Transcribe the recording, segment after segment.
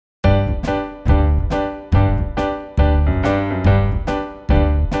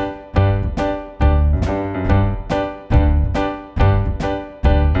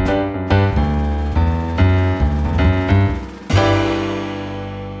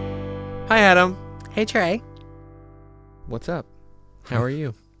Hi, Adam. Hey, Trey. What's up? How are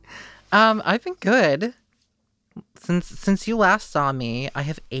you? I've been good. Since you last saw me, I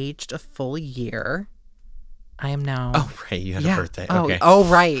have aged a full year. I am now... Oh, right. You had a birthday. Oh, Okay.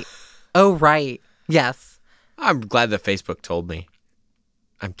 Oh, right. Yes. I'm glad that Facebook told me.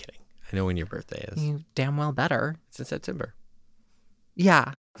 I'm kidding. I know when your birthday is. You damn well better. It's in September.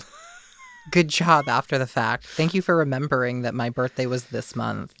 Yeah. Good job after the fact. Thank you for remembering that my birthday was this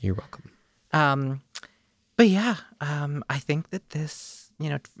month. You're welcome. But yeah, I think that this,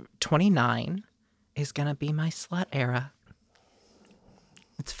 29 is going to be my slut era.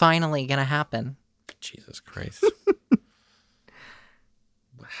 It's finally going to happen. Jesus Christ.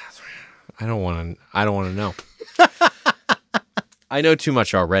 I don't want to know. I know too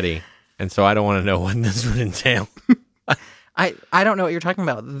much already, and so I don't want to know what this would entail. I don't know what you're talking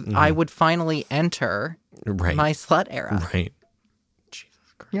about. Mm-hmm. I would finally enter my slut era. Right. Jesus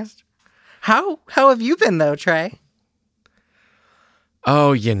Christ. Yeah. How have you been though, Trey?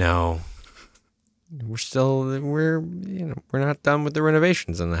 Oh, we're not done with the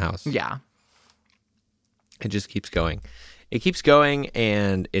renovations in the house. Yeah. It just keeps going. It keeps going,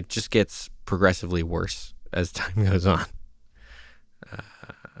 and it just gets progressively worse as time goes on.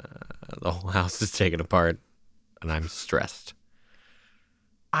 The whole house is taken apart, and I'm stressed.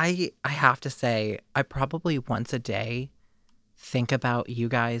 I have to say, I probably once a day think about you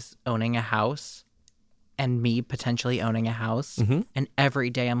guys owning a house and me potentially owning a house. Mm-hmm. And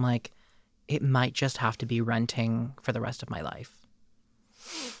every day I'm like, it might just have to be renting for the rest of my life.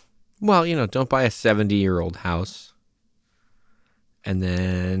 Well, don't buy a 70-year-old house. And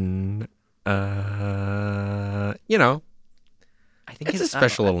then, I think it's a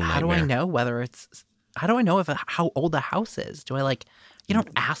special little nightmare. How do I know how old the house is? Do I you don't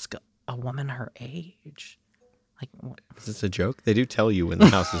ask a woman her age. Is this a joke? They do tell you when the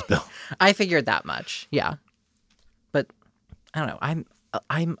house is built. I figured that much. Yeah. But I don't know.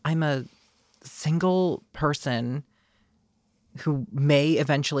 I'm a single person who may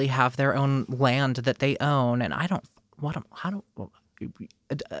eventually have their own land that they own, and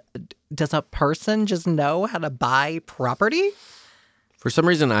does a person just know how to buy property? For some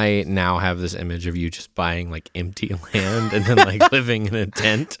reason, I now have this image of you just buying empty land and then living in a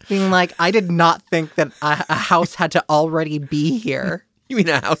tent. Being I did not think that a house had to already be here. You mean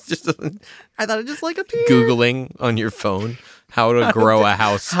a house just doesn't... I thought it just appeared. Googling on your phone how to grow a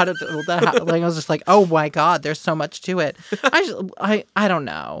house. How to build a house. I was just oh my God, there's so much to it. I don't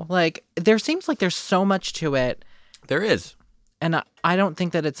know. There seems there's so much to it. There is. And I don't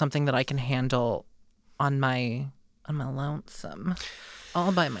think that it's something that I can handle on my lonesome.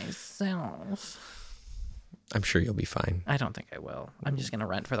 All by myself. I'm sure you'll be fine. I don't think I will. I'm just going to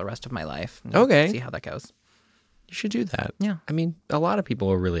rent for the rest of my life. Okay. See how that goes. You should do that. Yeah. I mean, a lot of people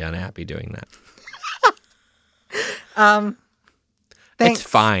are really unhappy doing that. Thanks. It's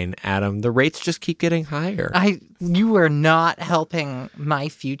fine, Adam. The rates just keep getting higher. You are not helping my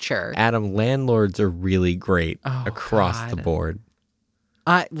future. Adam, landlords are really great across the board.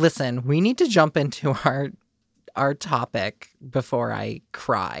 Listen, we need to jump into our topic before I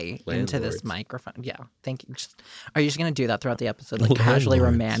cry into this microphone. Yeah, thank you. Are you just going to do that throughout the episode? Casually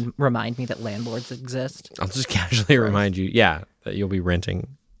remind me that landlords exist? I'll just casually remind you, that you'll be renting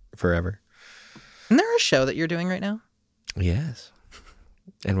forever. Isn't there a show that you're doing right now? Yes.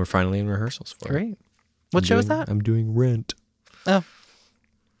 And we're finally in rehearsals for it. Great. What show is that? I'm doing Rent. Oh.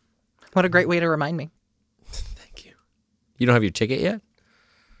 What a great way to remind me. Thank you. You don't have your ticket yet?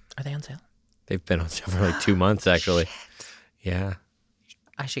 Are they on sale? They've been on sale for 2 months, actually. Shit. Yeah.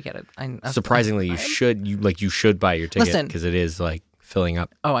 I should get it. Surprisingly, you should buy your ticket because it is filling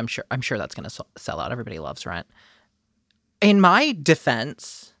up. Oh, I'm sure that's going to sell out. Everybody loves Rent. In my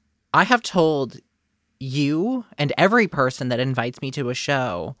defense, I have told you and every person that invites me to a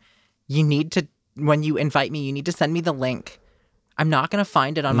show, when you invite me, you need to send me the link. I'm not going to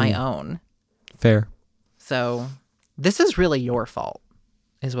find it on my own. Fair. So this is really your fault,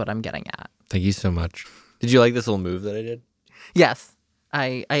 is what I'm getting at. Thank you so much. Did you like this little move that I did? Yes.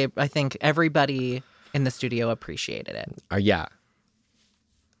 I think everybody in the studio appreciated it. Yeah.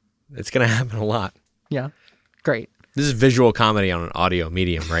 It's going to happen a lot. Yeah. Great. This is visual comedy on an audio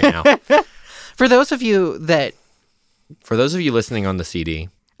medium right now. For those of you listening on the CD.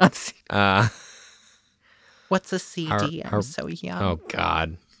 What's a CD? I'm so young. Oh,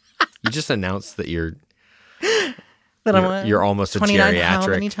 God. You just announced that you're almost a 29 geriatric. How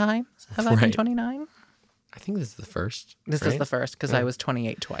many times have I been 29? I think this is the first. This is the first because I was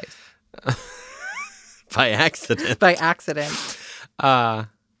 28 twice. By accident. By accident.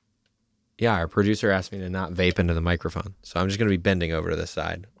 Yeah, our producer asked me to not vape into the microphone. So I'm just going to be bending over to this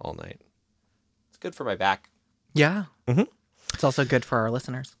side all night. good for my back. Yeah. Mhm. It's also good for our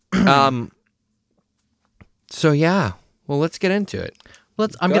listeners. So yeah, well, let's get into it.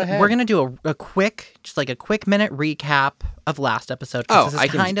 We're gonna do a quick, just like a quick minute recap of last episode. 'Cause this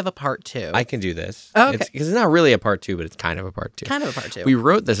is kind of a part 2. I can do this. Oh, okay. Because it's not really a part 2, but it's kind of a part 2. Kind of a part 2. We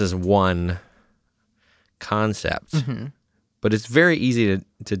wrote this as one concept, but it's very easy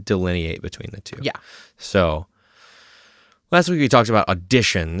to delineate between the two. Yeah. So last week we talked about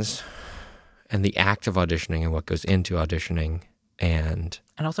auditions and the act of auditioning and what goes into auditioning, and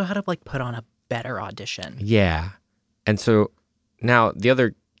also how to like put on a better audition. yeah. And so now the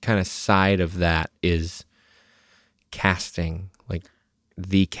other kind of side of that is casting, like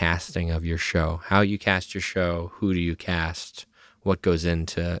the casting of your show, how you cast your show, who do you cast, what goes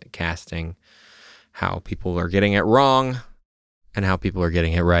into casting, how people are getting it wrong and how people are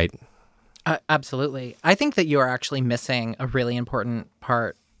getting it right. Absolutely. I think that you are actually missing a really important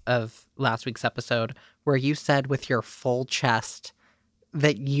part of last week's episode where you said with your full chest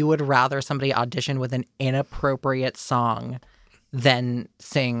that you would rather somebody audition with an inappropriate song than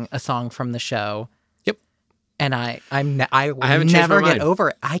sing a song from the show. Yep. And I will haven't changed never my get mind. over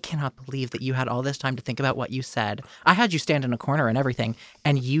it. I cannot believe that you had all this time to think about what you said. I had you stand in a corner and everything,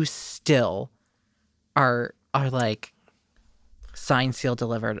 and you still are like signed, seal,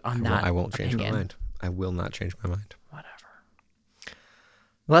 delivered on that. I won't change opinion. my mind. I will not change my mind. Whatever.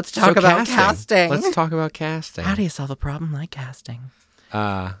 Let's talk about casting. Let's talk about casting. How do you solve a problem like casting?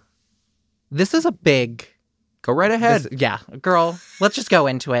 Uh, This is a big... go right ahead. Yeah, girl, let's just go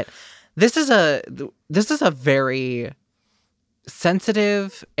into it. This is a very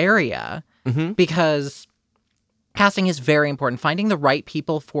sensitive area because casting is very important. Finding the right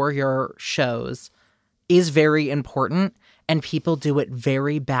people for your shows is very important, and people do it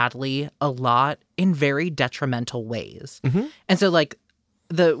very badly a lot in very detrimental ways. And so like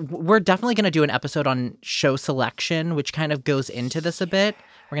we're definitely going to do an episode on show selection, which kind of goes into this a bit.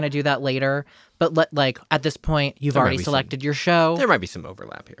 We're going to do that later. But at this point, you've already selected your show. There might be some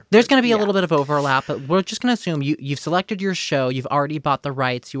overlap here. There's going to be a little bit of overlap, but we're just going to assume you've selected your show. You've already bought the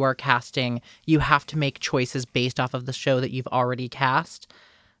rights. You are casting. You have to make choices based off of the show that you've already cast.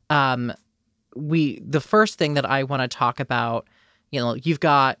 The first thing that I want to talk about, you've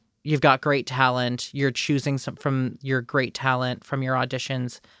got great talent. You're choosing from your great talent from your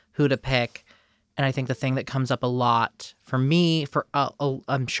auditions who to pick. And I think the thing that comes up a lot for me, for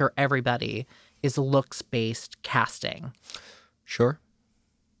I'm sure everybody, is looks-based casting. Sure.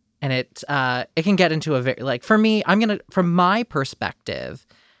 And it can get into a very, for me, from my perspective,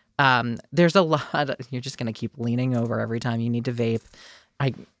 there's a lot. You're just gonna keep leaning over every time you need to vape.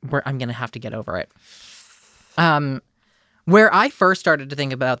 I'm gonna have to get over it. Where I first started to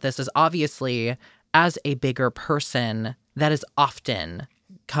think about this is obviously as a bigger person, that is often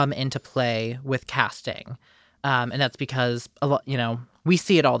come into play with casting. And that's because a lot, we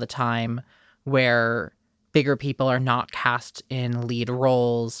see it all the time where bigger people are not cast in lead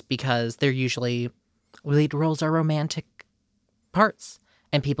roles because lead roles are romantic parts,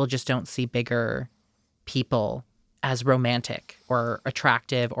 and people just don't see bigger people as romantic or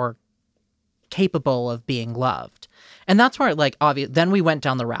attractive or capable of being loved. And that's where then we went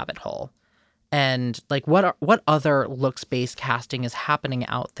down the rabbit hole. And what other looks-based casting is happening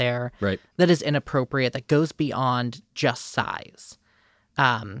out there that is inappropriate, that goes beyond just size?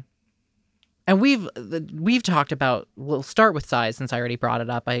 And we've talked about. We'll start with size since I already brought it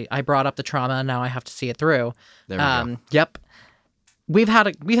up. I brought up the trauma. Now I have to see it through. There we go. Yep. We've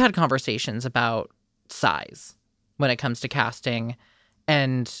had conversations about size when it comes to casting,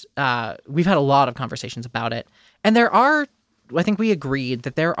 and we've had a lot of conversations about it. And I think we agreed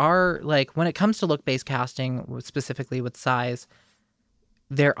that there are, when it comes to look-based casting, specifically with size,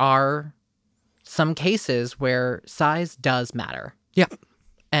 there are some cases where size does matter. Yeah.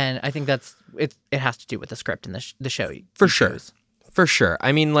 And I think it has to do with the script and the show. For sure. For sure.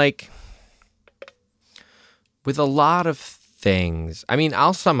 I mean, with a lot of things,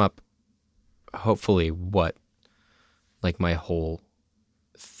 I'll sum up, hopefully, what, my whole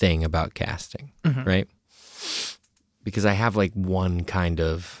thing about casting, right? Because I have one kind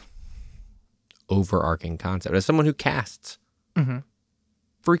of overarching concept as someone who casts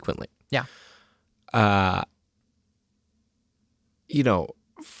frequently. Yeah.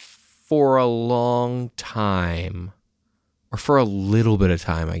 For a long time, or for a little bit of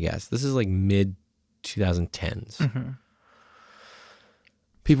time, I guess, this is mid 2010s.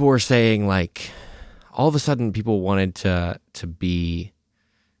 People were saying all of a sudden people wanted to be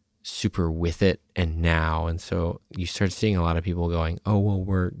super with it and now, and so you start seeing a lot of people going, oh well,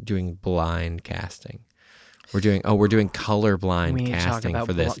 we're doing blind casting, we're doing colorblind We need to talk casting about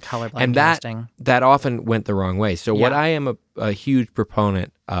for this. colorblind And casting. that often went the wrong way. So what Yeah. I am a huge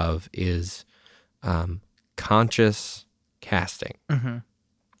proponent of is conscious casting. Mm-hmm.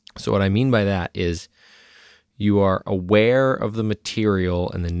 So what I mean by that is you are aware of the material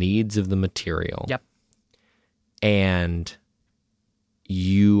and the needs of the material. Yep. And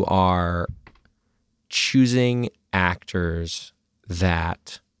you are choosing actors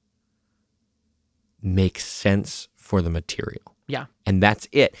that make sense for the material. Yeah. And that's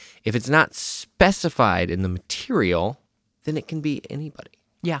it. If it's not specified in the material, then it can be anybody.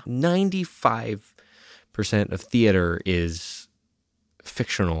 Yeah. 95% of theater is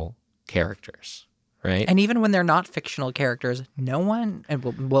fictional characters, right? And even when they're not fictional characters, no one,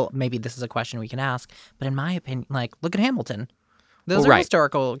 and well, maybe this is a question we can ask, but in my opinion, like, look at Hamilton. Those Well, are right.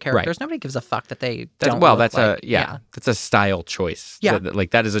 historical characters. Nobody gives a fuck that they don't well, look that's like, that's a style choice. Yeah.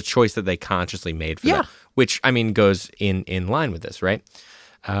 That is a choice that they consciously made for Yeah. that, which I mean goes in line with this, right?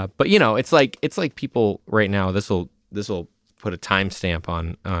 But you know, it's like people right now. This will put a timestamp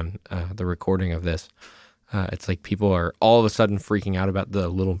on the recording of this. It's like people are all of a sudden freaking out about the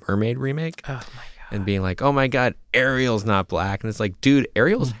Little Mermaid remake. Oh my god. And being like, "Oh my god, Ariel's not black," and it's like, dude,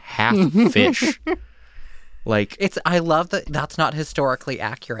 Ariel's half fish. Like, I love that that's not historically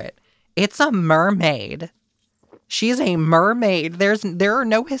accurate. It's a mermaid. She's a mermaid. There are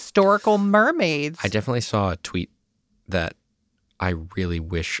no historical mermaids. I definitely saw a tweet that I really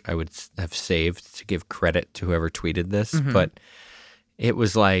wish I would have saved to give credit to whoever tweeted this, but it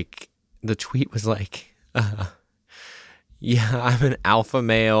was like, the tweet was like, yeah, I'm an alpha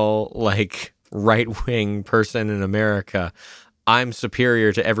male, like, right-wing person in America. I'm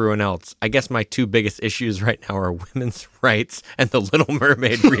superior to everyone else. I guess my two biggest issues right now are women's rights and the Little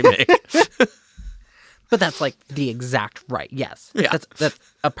Mermaid remake. But that's like the exact right. Yes. Yeah. That's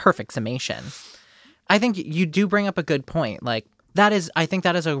a perfect summation. I think you do bring up a good point. Like, I think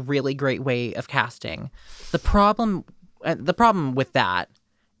that is a really great way of casting. The problem with that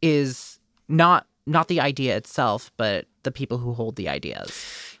is not the idea itself, but the people who hold the ideas.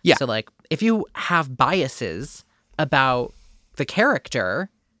 Yeah. So like, if you have biases about the character,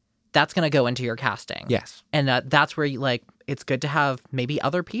 that's going to go into your casting. Yes. And that's where it's good to have maybe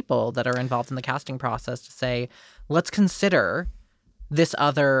other people that are involved in the casting process to say, let's consider this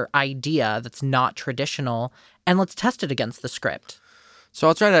other idea that's not traditional and let's test it against the script. So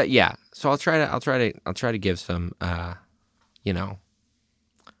I'll try to give some,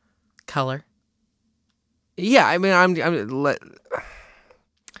 Color. Yeah, I mean,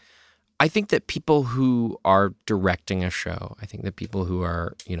 I think that people who are directing a show, I think that people who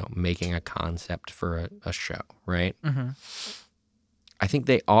are, making a concept for a show, right? Mm-hmm. I think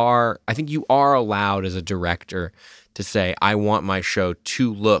you are allowed as a director to say, I want my show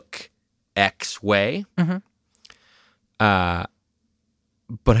to look X way. Mm-hmm.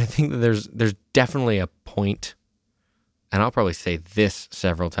 But I think that there's definitely a point, and I'll probably say this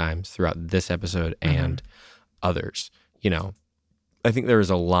several times throughout this episode and others, I think there is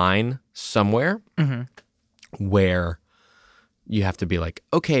a line somewhere where you have to be like,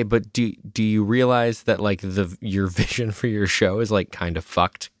 okay, but do you realize that like your vision for your show is like kind of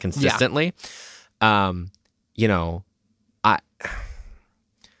fucked consistently?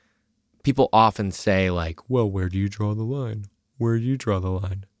 People often say like, well, where do you draw the line? Where do you draw the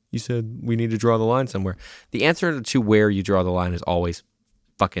line? You said we need to draw the line somewhere. The answer to where you draw the line is always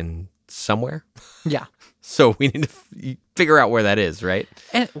fucking somewhere. Yeah. So we need to figure out where that is, right?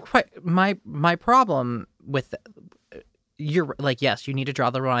 And my problem with you're like, yes, you need to draw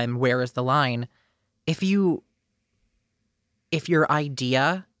the line. Where is the line? If your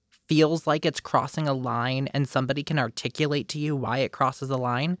idea feels like it's crossing a line and somebody can articulate to you why it crosses the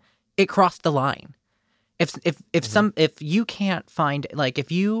line, it crossed the line. If you can't find, like,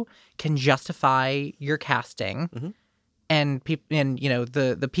 if you can justify your casting and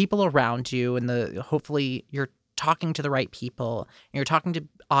the people around you and hopefully you're talking to the right people and you're talking to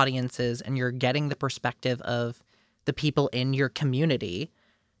audiences and you're getting the perspective of the people in your community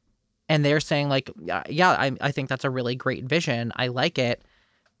and they're saying like, yeah, I think that's a really great vision. I like it.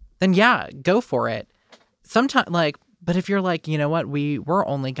 Then yeah, go for it. Sometimes but if you're like, you know what, we're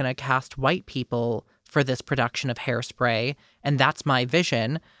only going to cast white people for this production of Hairspray, and that's my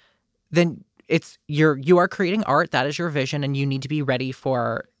vision, then you are creating art, that is your vision, and you need to be ready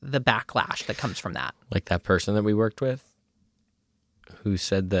for the backlash that comes from that. Like that person that we worked with who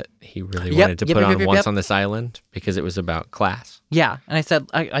said that he really wanted to put on Once on This Island because it was about class. Yeah. And I said,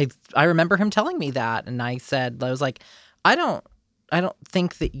 I remember him telling me that, and I was like, I don't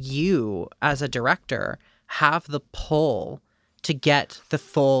think that you as a director have the pull to get the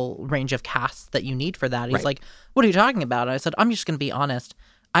full range of casts that you need for that. He's Right. like, what are you talking about? And I said, I'm just going to be honest.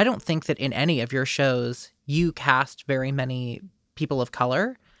 I don't think that in any of your shows you cast very many people of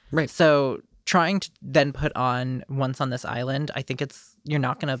color. Right. So trying to then put on Once on This Island, I think you're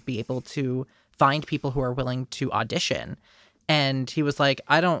not going to be able to find people who are willing to audition. And he was like,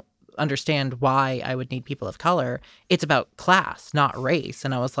 I don't understand why I would need people of color. It's about class, not race.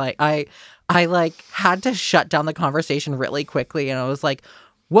 And I was like, I like had to shut down the conversation really quickly. And I was like,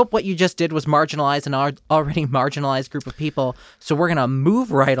 what you just did was marginalize an already marginalized group of people. So we're going to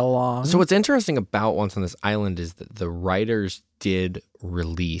move right along. So what's interesting about Once on This Island is that the writers did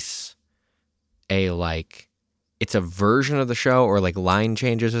release it's a version of the show or like line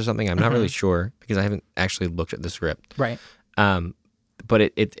changes or something. I'm not really sure because I haven't actually looked at the script. Right.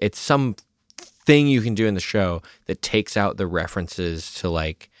 But it's some thing you can do in the show that takes out the references to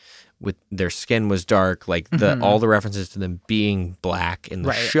like with their skin was dark, like all the references to them being black in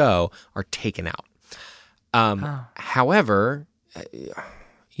the show are taken out. However,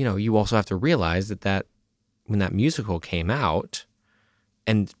 you also have to realize that when that musical came out,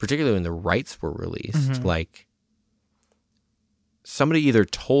 and particularly when the rights were released, like somebody either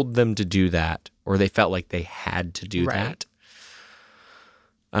told them to do that or they felt like they had to do that.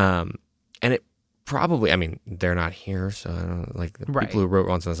 And it probably, I mean, they're not here, so I don't like the people who wrote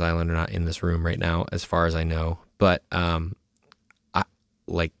Once on This Island are not in this room right now, as far as I know. But I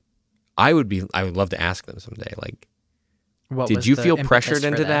would love to ask them someday. Like, did you feel pressured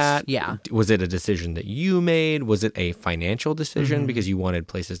into that? Yeah. Was it a decision that you made? Was it a financial decision because you wanted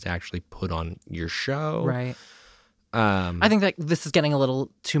places to actually put on your show? Right. I think that this is getting a little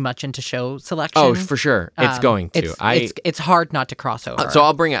too much into show selection. Oh, for sure, it's going to. It's hard not to cross over. So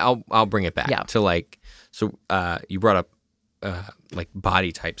I'll bring it back to like. So you brought up like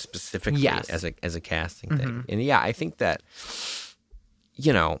body type specifically as a casting thing, and I think that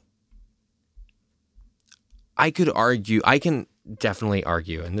I can definitely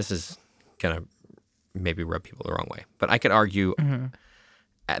argue, and this is gonna maybe rub people the wrong way, but I could argue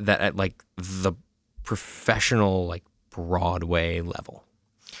at like the professional, like Broadway level,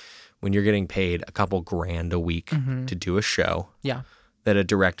 when you're getting paid a couple grand a week to do a show, that a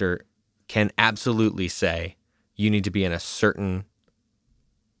director can absolutely say you need to be in a certain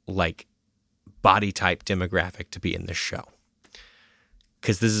like body type demographic to be in this show,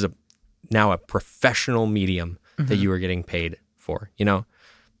 because this is now a professional medium that you are getting paid for. You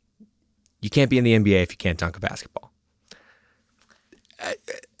can't be in the NBA if you can't dunk a basketball.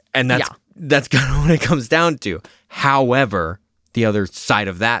 And that's kind of what it comes down to. However, the other side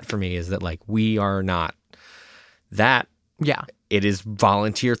of that for me is that like we are not that. Yeah. It is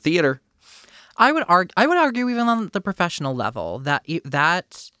volunteer theater. I would argue even on the professional level that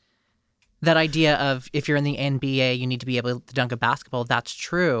idea of if you're in the NBA you need to be able to dunk a basketball, that's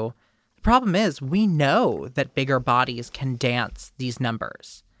true. The problem is we know that bigger bodies can dance these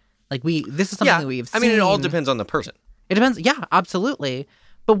numbers. Like this is something that we've seen. I mean, it all depends on the person. It depends. Yeah, absolutely.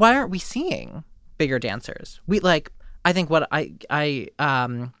 But why aren't we seeing bigger dancers? I think what I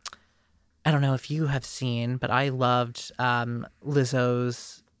don't know if you have seen, but I loved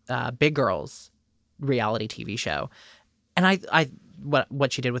Lizzo's Big Girls reality TV show. And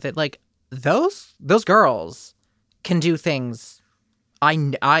what she did with it, like those girls can do things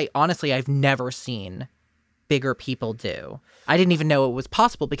I honestly I've never seen bigger people do. I didn't even know it was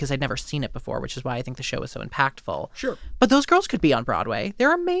possible because I'd never seen it before, which is why I think the show is so impactful. Sure. But those girls could be on Broadway.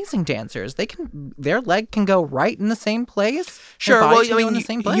 They're amazing dancers. Their leg can go right in the same place. Sure. Their Well, bodies I can go mean, in the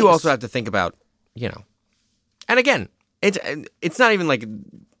same place. you also have to think about, and again, it's not even like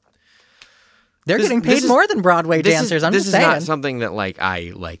they're getting paid more than Broadway dancers. I'm just saying. This is not something that like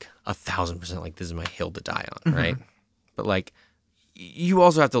I like 1,000% like this is my hill to die on, right? But like, you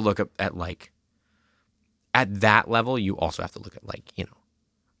also have to look at like, at that level, you also have to look at like,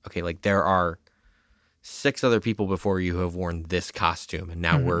 okay, like there are 6 other people before you who have worn this costume, and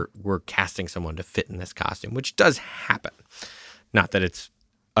now we're casting someone to fit in this costume, which does happen. Not that it's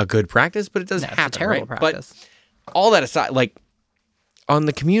a good practice, but it does happen. It's a terrible practice. But all that aside, like on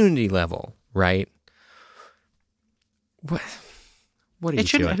the community level, right? What are you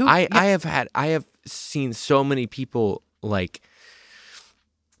doing? I have seen so many people like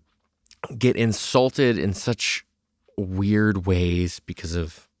get insulted in such weird ways because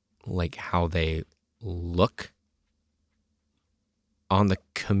of like how they look on the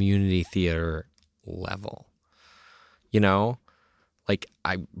community theater level. Like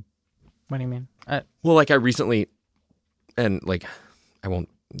What do you mean? well, like I recently, and like I won't,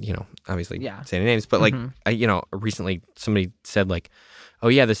 obviously say any names, but like I, recently somebody said like, oh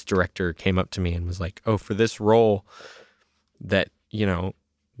yeah, this director came up to me and was like, oh, for this role, that,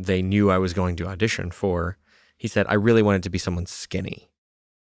 they knew I was going to audition for, he said, I really wanted to be someone skinny.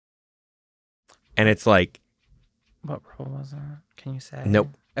 And it's like, what role was that? Can you say? Nope.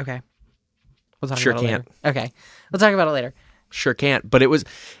 Okay. We'll talk Sure about it can't. later. Okay. We'll talk about it later. Sure can't. But it was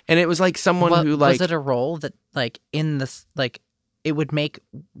like someone who like... Was it a role that like in this, like it would make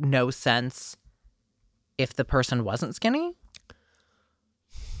no sense if the person wasn't skinny?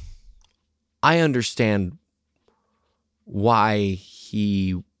 I understand why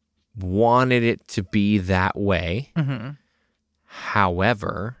he wanted it to be that way. Mm-hmm.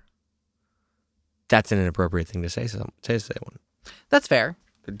 However, that's an inappropriate thing to say to someone. That's fair.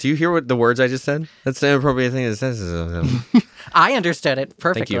 Do you hear what the words I just said? That's an inappropriate thing to say to someone. I understood it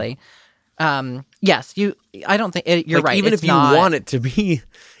perfectly. Yes, I don't think you're like, right. Even it's if you want it to be,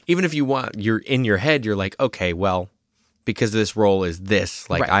 even if you're in your head, you're like, okay, well, because this role is this,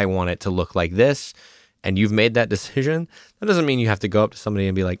 like right. I want it to look like this, and you've made that decision. That doesn't mean you have to go up to somebody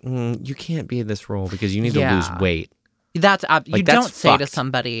and be like, you can't be in this role because you need to lose weight. That's you that's don't say fucked. to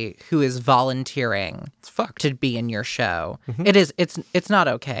somebody who is volunteering to be in your show. Mm-hmm. It's not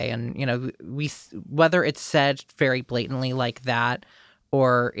okay, and whether it's said very blatantly like that,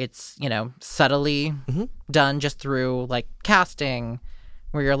 or it's subtly done just through like casting,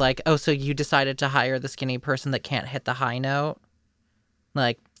 where you're like, oh, so you decided to hire the skinny person that can't hit the high note,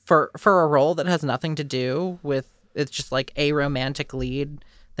 like for a role that has nothing to do with, it's just like a romantic lead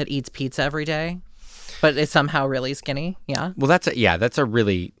that eats pizza every day. But it's somehow really skinny, yeah. Well, that's a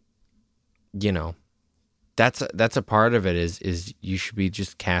really, that's a part of it is you should be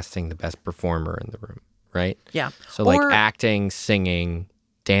just casting the best performer in the room, right? Yeah. So like acting, singing,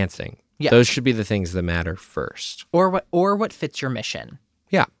 dancing, those should be the things that matter first. Or what fits your mission.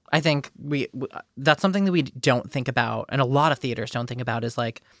 Yeah. I think that's something that we don't think about, and a lot of theaters don't think about. Is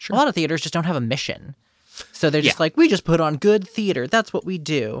like a lot of theaters just don't have a mission. So they're just like, we just put on good theater. That's what we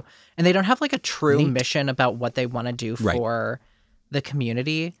do. And they don't have like a true mission about what they want to do for the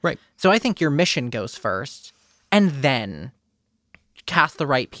community. Right. So I think your mission goes first, and then cast the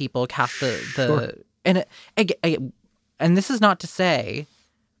right people, cast the and this is not to say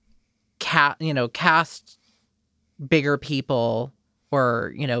cast bigger people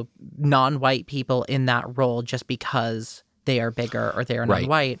or, non-white people in that role just because they are bigger or they are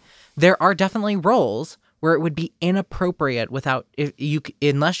non-white. There are definitely roles where it would be inappropriate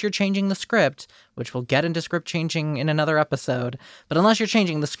unless you're changing the script, which we'll get into script changing in another episode. But unless you're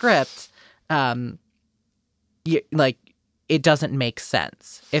changing the script, it doesn't make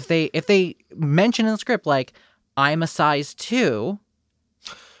sense. If they mention in the script like I'm a size 2,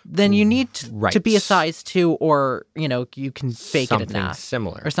 then you need to be a size 2, or you can fake something it enough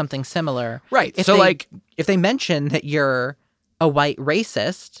similar or something similar. Right. If if they mention that you're a white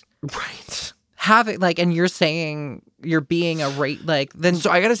racist, right, have it and you're saying you're being then.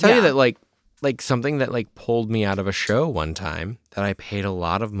 So I got to tell you that like something that like pulled me out of a show one time that I paid a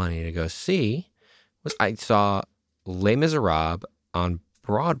lot of money to go see was I saw Les Miserables on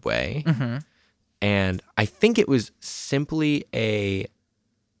Broadway, and I think it was simply like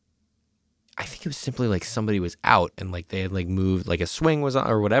somebody was out and like they had like moved, like a swing was on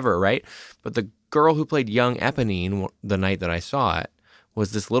or whatever, right? But the girl who played young Eponine the night that I saw it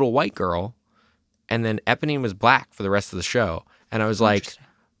was this little white girl, and then Eponine was black for the rest of the show. And I was like,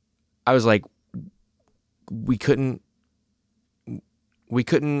 we couldn't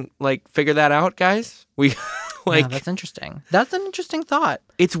like figure that out, guys. We yeah, that's interesting. That's an interesting thought.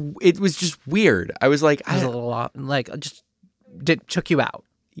 It was just weird. I was like, it was a little took you out.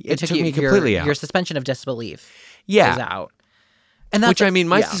 It took me completely out. Your suspension of disbelief was out. And that's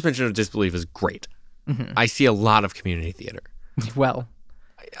my suspension of disbelief is great. Mm-hmm. I see a lot of community theater. Well,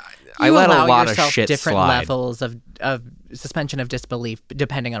 I let a lot of shit different slide. levels of suspension of disbelief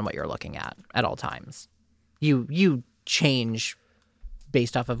depending on what you're looking at all times. You change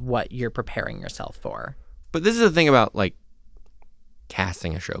based off of what you're preparing yourself for. But this is the thing about like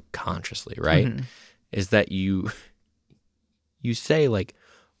casting a show consciously, right? Mm-hmm. Is that you say like,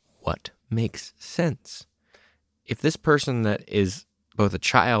 what makes sense? If this person that is both a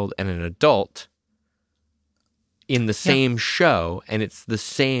child and an adult in the same show and it's the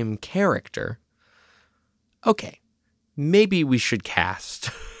same character, okay, maybe we should cast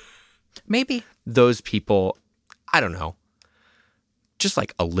maybe those people, I don't know, just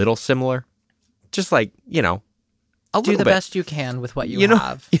like a little similar, just like, a little bit. Do the best you can with what you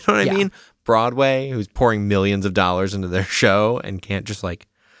have. You know what I mean? Broadway, who's pouring millions of dollars into their show and can't just like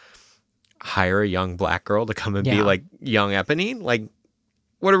hire a young black girl to come and be like young Eponine. Like,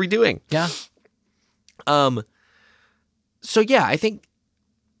 what are we doing? Yeah. So yeah, I think,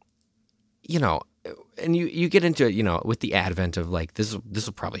 and you get into it, with the advent of like this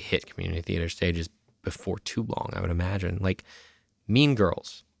will probably hit community theater stages before too long, I would imagine. Like Mean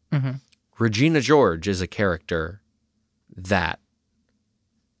Girls. Mm-hmm. Regina George is a character that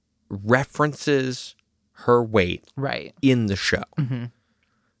references her weight Right. in the show. Mm-hmm.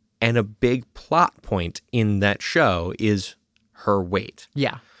 And a big plot point in that show is her weight.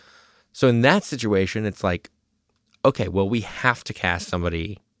 Yeah. So in that situation, it's like, okay, well, we have to cast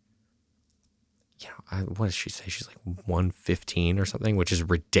somebody. What does she say? She's like 115 or something, which is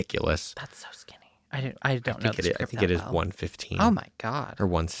ridiculous. That's so skinny. I don't know. I think it is 115. Oh my God. Or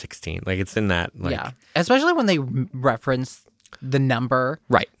 116. Like it's in that. Like, yeah. Especially when they reference the number.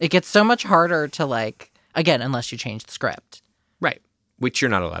 Right. It gets so much harder to like, again, unless you change the script. Right. Which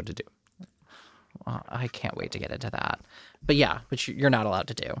you're not allowed to do. Well, I can't wait to get into that. But yeah, which you're not allowed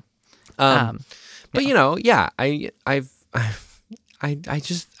to do. But yeah, I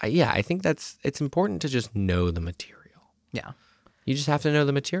think it's important to just know the material. Yeah. You just have to know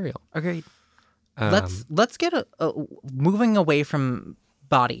the material. Agreed. Let's get moving away from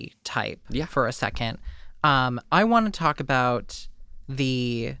body type for a second. I want to talk about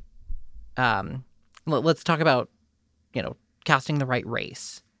the let's talk about casting the right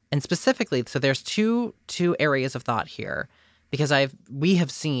race, and specifically, so there's two areas of thought here, because we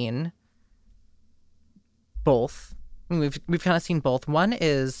have seen both. We've kind of seen both. One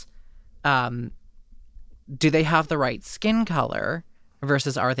is, do they have the right skin color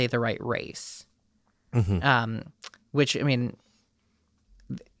versus are they the right race? Mm-hmm. Which, I mean,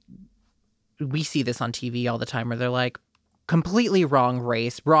 we see this on TV all the time where they're like, completely wrong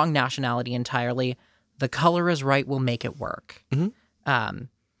race, wrong nationality entirely. The color is right, we'll make it work. Mm-hmm.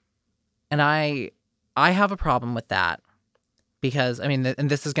 And I have a problem with that because, I mean, and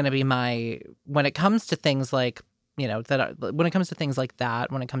this is going to be when it comes to things like, when it comes to things like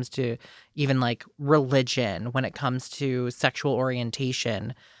that, when it comes to even like religion, when it comes to sexual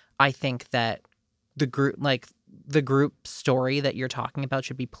orientation, I think that the group story that you're talking about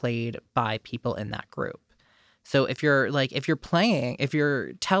should be played by people in that group. So if you're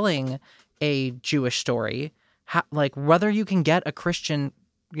telling a Jewish story, like whether you can get a Christian,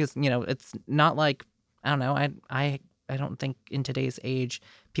 because it's not like, I don't know, I don't think in today's age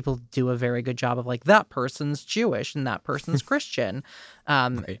people do a very good job of like that person's Jewish and that person's Christian.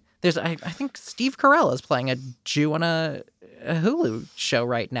 Right. There's I think Steve Carell is playing a Jew on a Hulu show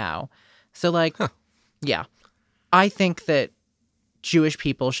right now. So like, yeah, I think that Jewish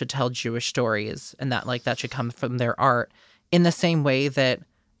people should tell Jewish stories, and that should come from their art. In the same way that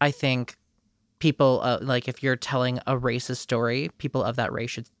I think people like if you're telling a racist story, people of that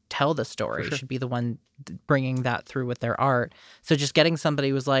race should tell the story. Sure. Should be the one bringing that through with their art. So just getting somebody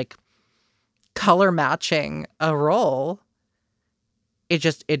who's like color matching a role, it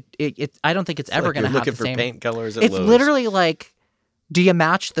I don't think it's ever going to have the same. Looking for paint colors at It's Lowe's. Literally like, do you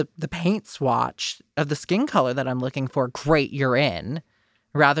match the paint swatch of the skin color that I'm looking for? Great, you're in.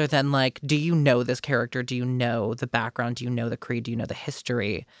 Rather than like, do you know this character? Do you know the background? Do you know the creed? Do you know the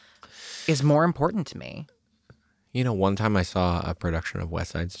history? Is more important to me. One time I saw a production of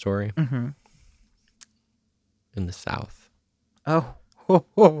West Side Story in the South. Oh.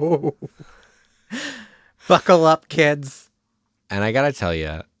 Buckle up, kids. And I gotta tell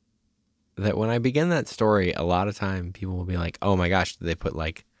you that when I begin that story, a lot of time people will be like, oh my gosh, did they put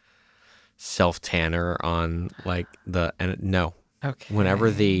like self-tanner on like no. Okay. Whenever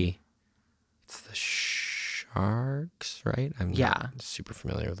it's the Sharks, right? I'm not super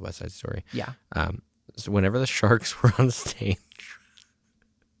familiar with West Side Story. Yeah. So whenever the Sharks were on stage,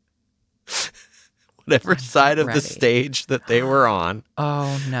 whatever side of the stage that they were on,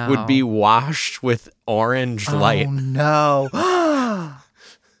 oh no, would be washed with orange light. Oh no.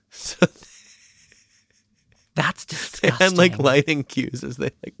 So that's disgusting. They had like lighting cues as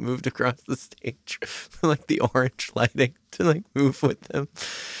they like moved across the stage for like the orange lighting to like move with them.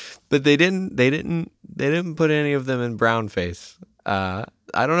 But they didn't put any of them in brown face. I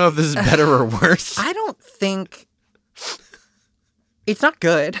don't know if this is better or worse. I don't think it's not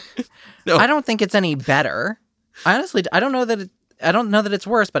good. No. I don't think it's any better. Honestly, I don't know that it's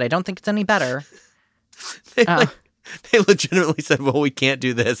worse, but I don't think it's any better. They legitimately said, well, we can't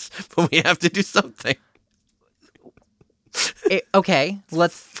do this, but we have to do something. Okay,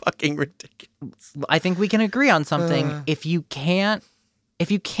 let's fucking ridiculous. I think we can agree on something. If you can't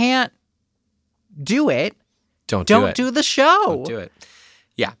do it, don't do the show. Don't do it.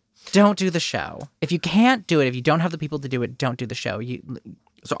 Yeah. Don't do the show. If you can't do it, if you don't have the people to do it, don't do the show.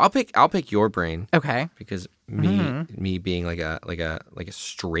 So I'll pick your brain. Okay. Because me being like a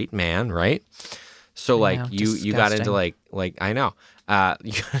straight man, right? So like know, you got into disgusting. like I know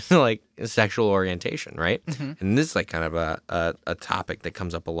you got into like sexual orientation, right? Mm-hmm. And this is like kind of a topic that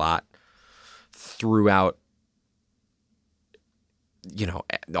comes up a lot throughout, you know,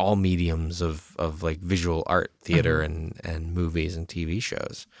 all mediums of like visual art, theater, and movies and TV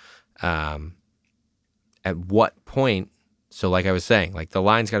shows. At what point? So like I was saying, like the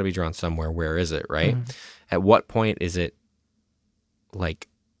line's got to be drawn somewhere. Where is it, right? At what point is it like?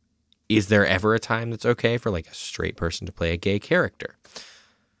 Is there ever a time that's okay for like a straight person to play a gay character?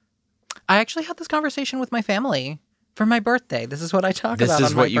 I actually had this conversation with my family for my birthday. This is what I talk This about.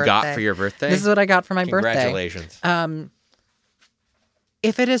 is on what my you got birthday. for your birthday? This is what I got for my birthday. Congratulations.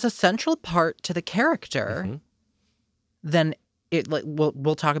 If it is a central part to the character, then it like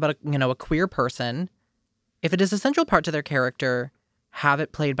we'll talk about a queer person. If it is a central part to their character, have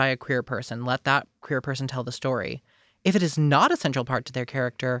it played by a queer person. Let that queer person tell the story. If it is not a central part to their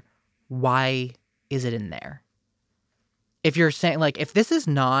character, why is it in there? If you're saying like if this is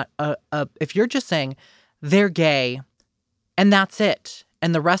not if you're just saying they're gay and that's it,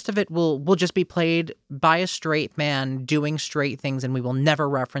 and the rest of it will just be played by a straight man doing straight things and we will never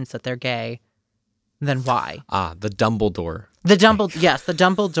reference that they're gay, then why? The Dumbledore. The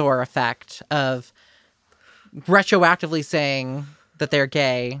Dumbledore effect of retroactively saying that they're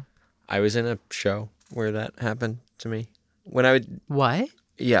gay. I was in a show where that happened to me. When I would What?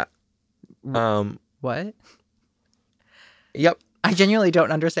 Yeah. What? Yep. I genuinely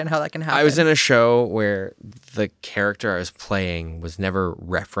don't understand how that can happen. I was in a show where the character I was playing was never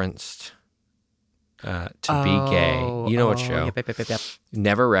referenced to be gay. You know what show? Yep.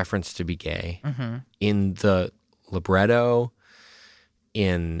 Never referenced to be gay. Mm-hmm. In the libretto,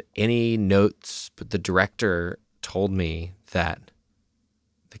 in any notes, but the director told me that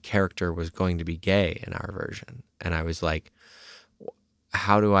the character was going to be gay in our version. And I was like,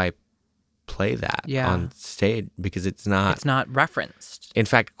 how do I play that on stage? Because it's not referenced. In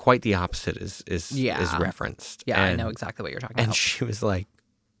fact, quite the opposite is referenced. Yeah, And I know exactly what you're talking and about.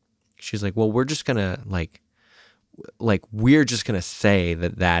 she's like, well, we're just gonna like we're just gonna say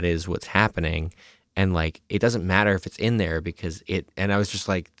that is what's happening, and like it doesn't matter if it's in there because it. And I was just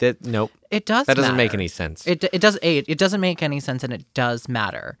like, nope, It does. that doesn't matter. make any sense. It doesn't make any sense, and it does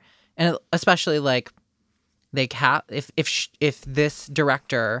matter, and especially like they if this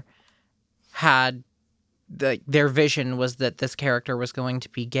director had their vision was that this character was going to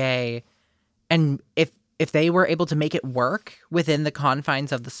be gay, and if they were able to make it work within the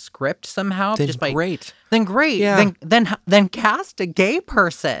confines of the script somehow, Then just by great. then great, Yeah. then cast a gay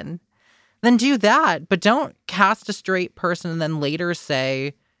person, then do that, but don't cast a straight person and then later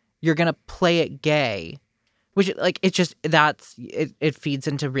say you're gonna play it gay, which like it just it feeds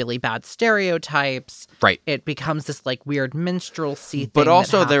into really bad stereotypes. Right. It becomes this like weird minstrelsy thing. But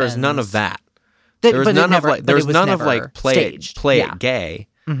also that there is none of happens. that. That- There was but it none never- of like but there it was none of never like play staged. it gay.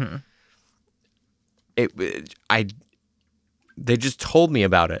 Mm-hmm. They just told me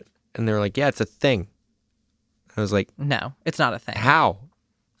about it and they were like, yeah, it's a thing. I was like, No, it's not a thing. how?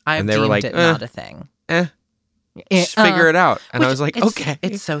 I've And they were deemed like, it not a thing. Just figure it out. And I Which was like, it's- okay.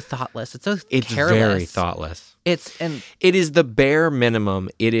 It's so thoughtless. It's so It's careless. very thoughtless. And It is the bare minimum.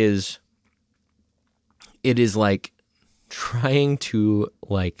 It is like trying to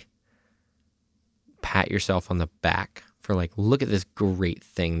like pat yourself on the back for like, look at this great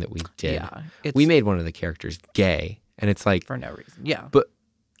thing that we did. yeah, it's We made one of the characters gay, and it's like, for no reason. Yeah. but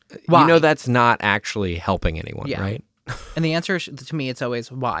Why? you know that's not actually helping anyone, Yeah. right? And the answer to me, it's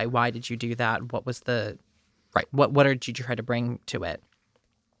always why. Why did you do that? What was the Right. What did you try to bring to it?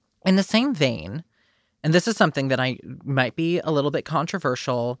 In the same vein, and this is something that I might be a little bit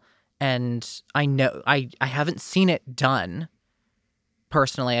controversial, and I know I haven't seen it done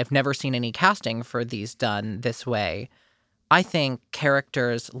personally. I've never seen any casting for these done this way. I think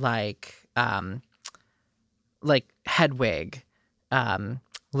characters like Hedwig,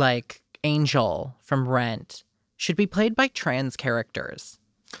 like Angel from Rent, should be played by trans characters.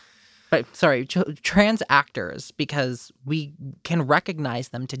 But sorry, trans actors, because we can recognize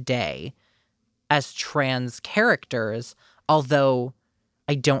them today as trans characters, although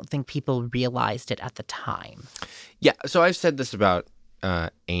I don't think people realized it at the time. Yeah. So I've said this about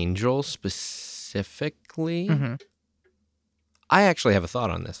Angel specifically. Mm-hmm. I actually have a thought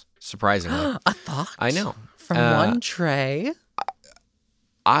on this, surprisingly. A thought? I know. From one tray?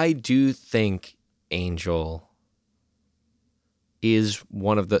 I do think Angel is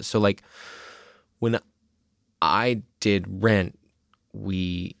one of the... So, like, when I did Rent,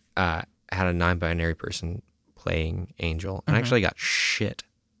 we had a non-binary person playing Angel. And I actually got shit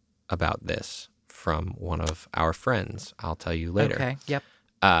about this from one of our friends. I'll tell you later. Okay, yep.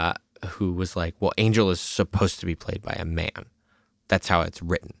 who was like, well, Angel is supposed to be played by a man. That's how it's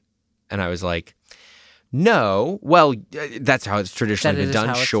written. And I was like, no, well, that's how it's traditionally been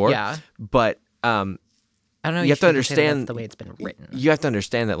done, sure. Yeah. But I don't know. you have to that's understand the way it's been written. You have to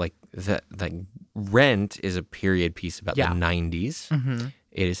understand that like Rent is a period piece about the 90s. Mm-hmm.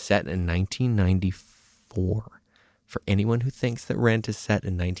 It is set in 1994. For anyone who thinks that Rent is set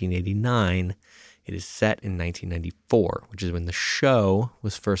in 1989, it is set in 1994, which is when the show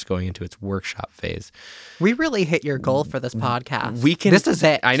was first going into its workshop phase. We really hit your goal for this podcast. This is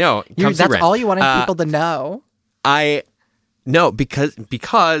it. I know. That's all you wanted people to know. No,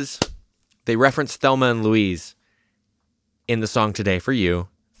 because they referenced Thelma and Louise in the song Today for You.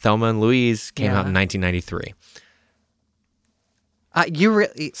 Thelma and Louise came out in 1993. You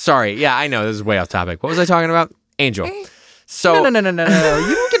really... Sorry. Yeah, I know. This is way off topic. What was I talking about? Angel. So No. You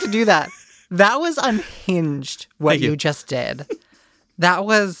don't get to do that. That was unhinged, what you just did. That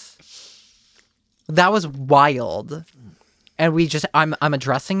was wild. And I'm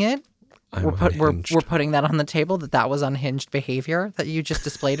addressing it. We're putting that on the table, that was unhinged behavior that you just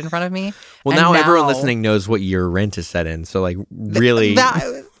displayed in front of me. Well, now everyone listening knows what year Rent is set in. So, like, really,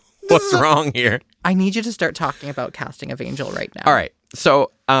 what's wrong here? I need you to start talking about casting of Angel right now. All right.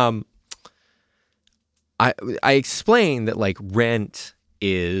 So, I explained that, like, Rent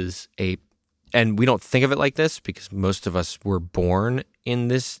is and we don't think of it like this because most of us were born in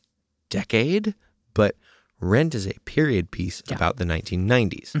this decade, but Rent is a period piece about the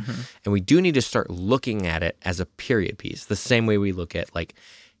 1990s. Mm-hmm. And we do need to start looking at it as a period piece, the same way we look at, like,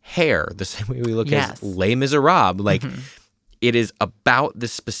 Hair, the same way we look at Les Miserables. Like, it is about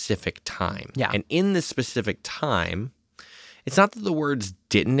this specific time. Yeah. And in this specific time, it's not that the words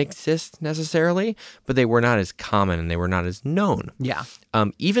didn't exist necessarily, but they were not as common and they were not as known. Yeah.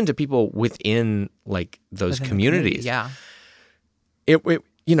 Even to people within, like, those communities. Yeah. It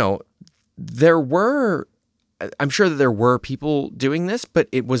there were... I'm sure that there were people doing this, but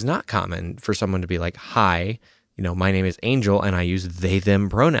it was not common for someone to be like, hi, my name is Angel and I use they, them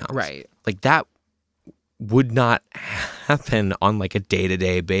pronouns. Right. Like that would not happen on like a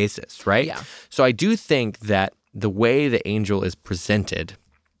day-to-day basis, right? Yeah. So I do think that the way the Angel is presented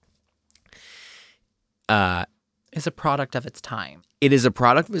is a product of its time. It is a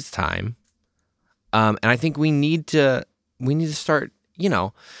product of its time. And I think we need to start,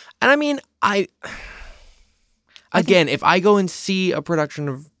 and I mean, Again, if I go and see a production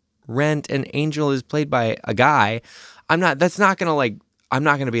of Rent and Angel is played by a guy, I'm not going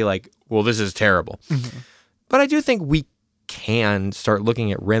to be like, well, this is terrible. Mm-hmm. But I do think we can start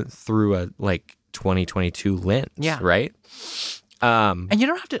looking at Rent through a like 2022 lens, right? And you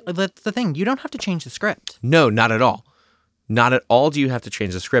don't have to, that's the thing, you don't have to change the script. No, not at all. Not at all do you have to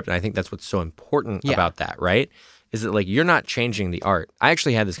change the script. And I think that's what's so important about that, right? Is that like you're not changing the art. I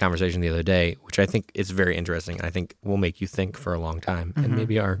actually had this conversation the other day, which I think is very interesting and I think will make you think for a long time, and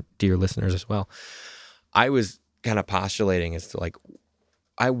maybe our dear listeners as well. I was kind of postulating as to like,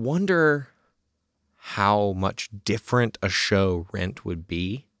 I wonder how much different a show Rent would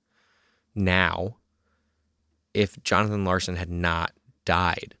be now if Jonathan Larson had not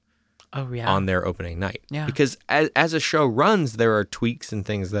died on their opening night. Yeah. Because as a show runs, there are tweaks and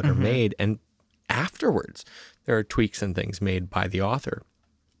things that are made, and afterwards there are tweaks and things made by the author,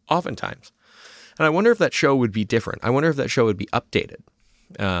 oftentimes. And I wonder if that show would be different. I wonder if that show would be updated.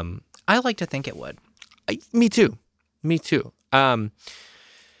 I like to think it would. Me too.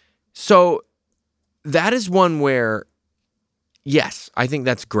 So that is one where, yes, I think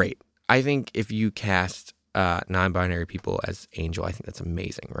that's great. I think if you cast non-binary people as Angel, I think that's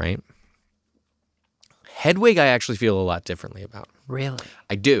amazing, right? Hedwig, I actually feel a lot differently about. Really?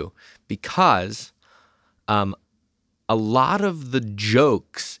 I do, because a lot of the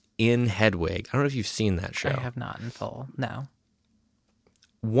jokes in Hedwig, I don't know if you've seen that show. I have not in full, no.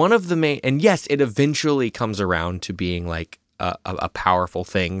 One of the main, and yes, it eventually comes around to being like a powerful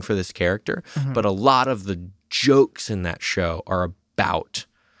thing for this character, but a lot of the jokes in that show are about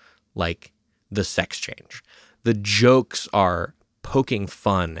like the sex change. The jokes are poking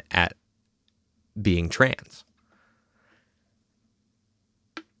fun at being trans.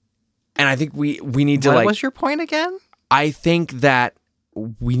 And I think we need to What was your point again? I think that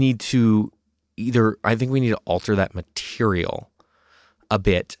we need to alter that material a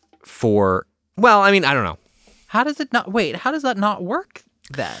bit for, well, I mean, I don't know. How does that not work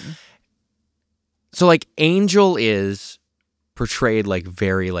then? So like Angel is portrayed like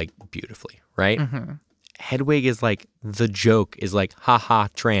very like beautifully, right? Mm-hmm. Hedwig is like, the joke is like, haha,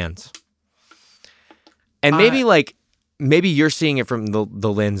 trans. And maybe you're seeing it from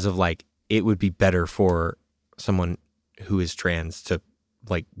the lens of like, it would be better for someone who is trans to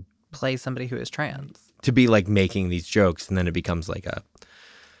like play somebody who is trans. To be like making these jokes, and then it becomes like a,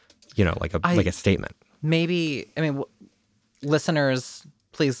 like a statement. Maybe, I mean, listeners,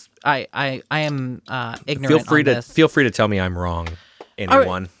 please, I am ignorant Feel on this. Feel free to tell me I'm wrong,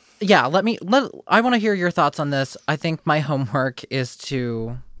 anyone. Yeah, I want to hear your thoughts on this. I think my homework is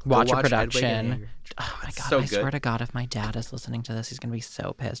to watch a production. Oh my God, I swear to God, if my dad is listening to this, he's going to be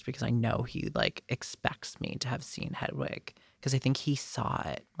so pissed because I know he like expects me to have seen Hedwig because I think he saw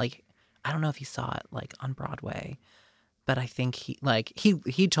it. Like, I don't know if he saw it like on Broadway, but I think he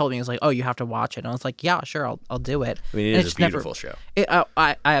told me, he was like, "Oh, you have to watch it." And I was like, "Yeah, sure, I'll do it." I mean, it's a beautiful show.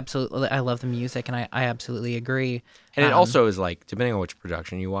 I absolutely, I love the music, and I absolutely agree. And it also is like, depending on which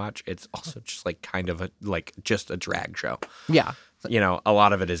production you watch, it's also just like kind of just a drag show. Yeah. A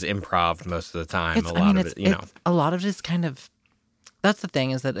lot of it is improv most of the time. A lot of it is kind of, that's the thing,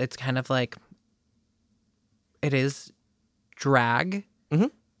 is that it's kind of like, it is drag,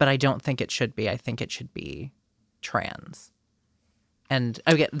 but I don't think it should be. I think it should be trans. And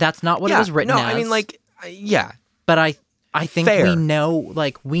again, that's not what it was written as. I mean, like, yeah. But I think Fair. we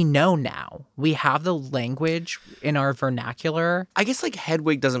know now. We have the language in our vernacular. I guess like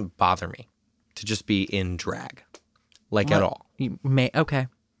Hedwig doesn't bother me to just be in drag, at all. You may, okay.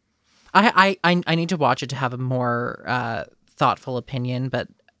 I need to watch it to have a more thoughtful opinion, but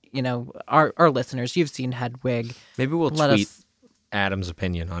our listeners, you've seen Hedwig. Maybe we'll tweet Adam's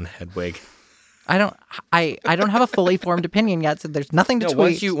opinion on Hedwig. I don't have a fully formed opinion yet, so there's nothing to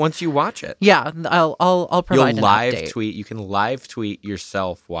tweet. Once you watch it, yeah, I'll provide an update. Tweet. You can live tweet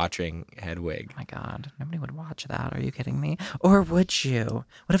yourself watching Hedwig. Oh my God, nobody would watch that. Are you kidding me? Or would you?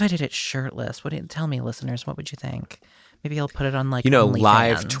 What if I did it shirtless? Tell me, listeners, what would you think? Maybe I'll put it on like OnlyFans.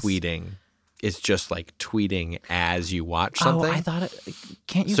 Live tweeting is just like tweeting as you watch something. Oh, I thought it.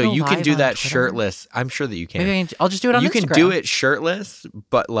 Can't you? So go you can live do on that Twitter? shirtless. I'm sure that you can. Maybe I'll just do it on Instagram. You can do it shirtless,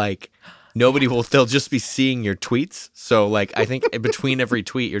 but like nobody will. They'll just be seeing your tweets. So like I think between every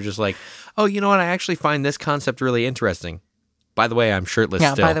tweet, you're just like, oh, you know what? I actually find this concept really interesting. By the way, I'm shirtless.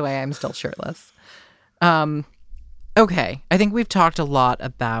 Yeah. Still. By the way, I'm still shirtless. Okay. I think we've talked a lot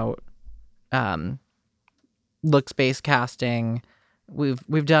about looks-based casting.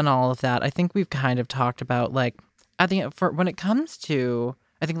 We've done all of that. I think we've kind of talked about when it comes to,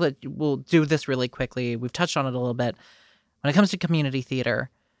 I think we'll do this really quickly. We've touched on it a little bit. When it comes to community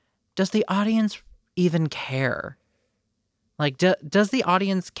theater, does the audience even care? Like, does the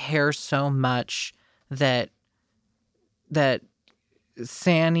audience care so much that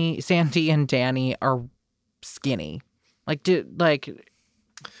Sandy and Danny are skinny? Does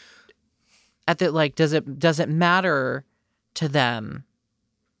it matter to them?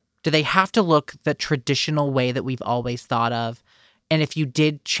 Do they have to look the traditional way that we've always thought of? And if you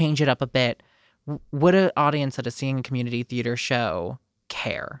did change it up a bit, would an audience that is seeing a community theater show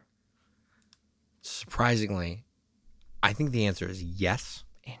care? Surprisingly, I think the answer is yes.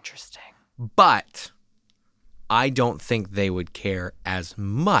 Interesting. But I don't think they would care as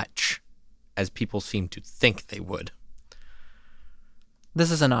much as people seem to think they would. This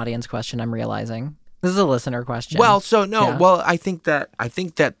is an audience question, I'm realizing. This is a listener question. Well, so no. Yeah. Well, I think that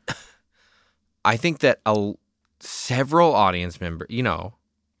several audience members, we'll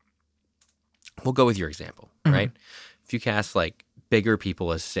go with your example, right? If you cast like bigger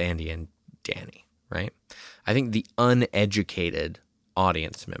people as Sandy and Danny, right? I think the uneducated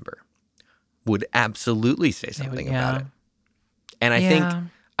audience member would absolutely say something about it. And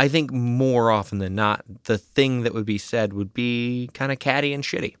I think more often than not, the thing that would be said would be kind of catty and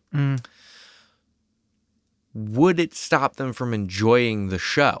shitty. Would it stop them from enjoying the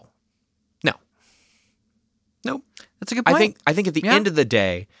show? No. That's a good point. I think at the end of the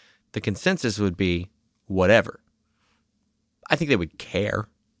day, the consensus would be whatever. I think they would care.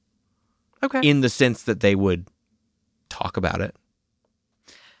 Okay. In the sense that they would talk about it.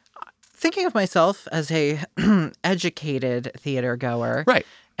 Thinking of myself as a educated theater goer. Right.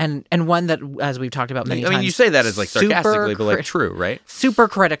 And one that, as we've talked about many times. I mean, you say that as like sarcastically, but like true, right? Super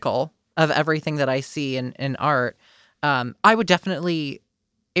critical of everything that I see in art. I would definitely,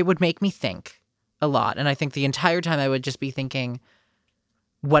 it would make me think a lot. And I think the entire time I would just be thinking,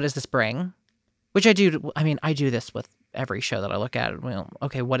 what does this bring? Which I do. I mean, I do this with every show that I look at. Well,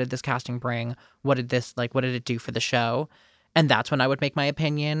 okay, what did this casting bring? What did it do for the show? And that's when I would make my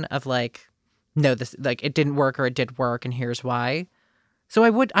opinion of like, no, this, like, it didn't work or it did work and here's why. So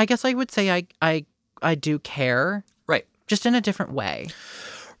I guess I would say I do care. Right. Just in a different way.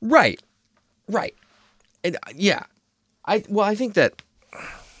 Right. And, yeah. I think that,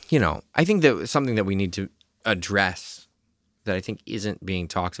 I think that something that we need to address that I think isn't being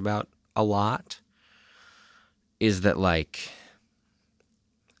talked about a lot is that, like,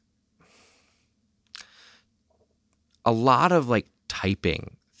 a lot of like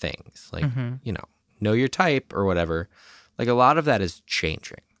typing things, like, you know your type or whatever. Like a lot of that is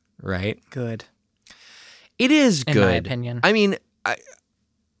changing, right? Good. It is good. In my opinion. I mean,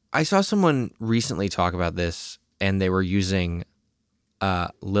 I saw someone recently talk about this, and they were using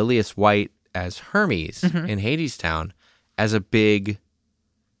Lilius White as Hermes in Hadestown as a big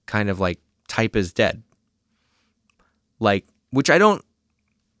kind of like type is dead. Like, which I don't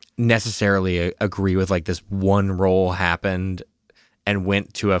necessarily agree with. Like, this one role happened and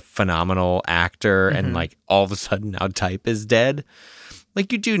went to a phenomenal actor, and like all of a sudden now type is dead.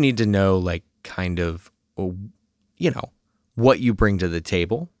 Like, you do need to know, like, kind of, you know, what you bring to the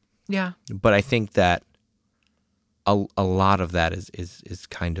table. Yeah. But I think that a lot of that is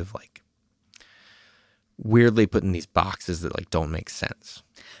kind of like weirdly put in these boxes that like don't make sense,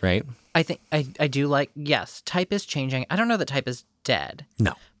 right? I think I do like, yes, type is changing. I don't know that type is dead.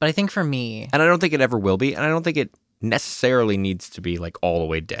 No. But I think for me, And I don't think it ever will be, and I don't think it necessarily needs to be like all the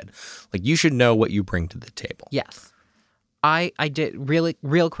way dead. Like, you should know what you bring to the table. yes. I did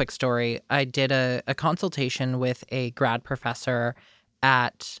real quick story. I did a consultation with a grad professor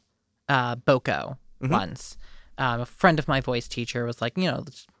at BOCO once. A friend of my voice teacher was like,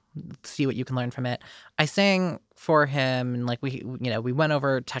 let's see what you can learn from it. I sang for him, and like we went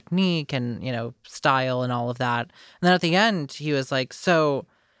over technique and, style and all of that. And then at the end, he was like, so,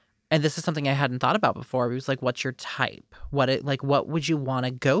 and this is something I hadn't thought about before. He was like, what's your type? What would you want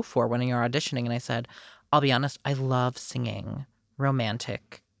to go for when you're auditioning? And I said, I'll be honest, I love singing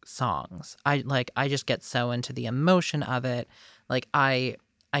romantic songs. I just get so into the emotion of it. Like, I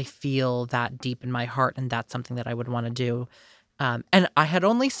feel that deep in my heart, and that's something that I would want to do. And I had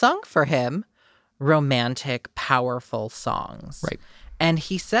only sung for him romantic, powerful songs. Right. And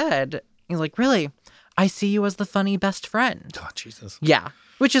he said, he's like, really, I see you as the funny best friend. Oh, Jesus. Yeah.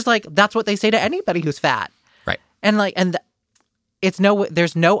 Which is like, that's what they say to anybody who's fat. Right. And like,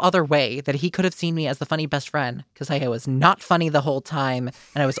 there's no other way that he could have seen me as the funny best friend, because I was not funny the whole time,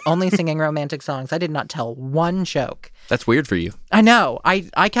 and I was only singing romantic songs. I did not tell one joke. That's weird for you. I know.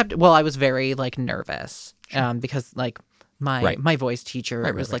 I was very like nervous because like my voice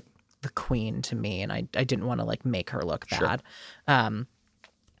teacher was like the queen to me, and I didn't want to like make her look bad.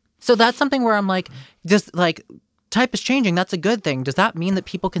 So that's something where I'm like, just like, type is changing. That's a good thing. Does that mean that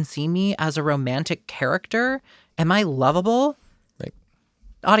people can see me as a romantic character? Am I lovable? Right.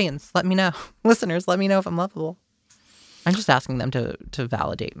 Audience, let me know. Listeners, let me know if I'm lovable. I'm just asking them to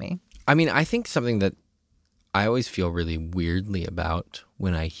validate me. I mean, I think something that I always feel really weirdly about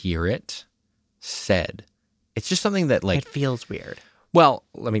when I hear it said, it's just something that like... It feels weird. Well,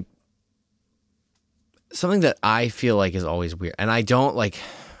 something that I feel like is always weird. And I don't like...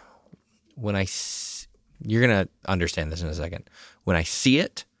 When you're going to understand this in a second. When I see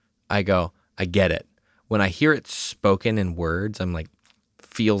it, I go, I get it. When I hear it spoken in words, I'm like,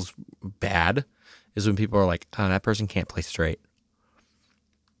 feels bad, is when people are like, oh, that person can't play straight.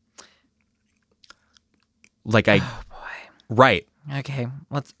 Like Oh, boy. Right. Okay,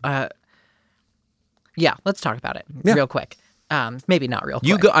 let's talk about it real quick. Maybe not real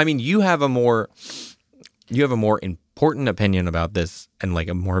quick. You have a more important opinion about this, and like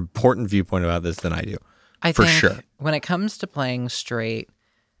a more important viewpoint about this than I do. I for think sure. When it comes to playing straight,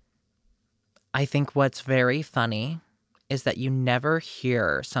 I think what's very funny is that you never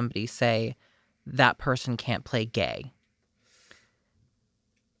hear somebody say that person can't play gay.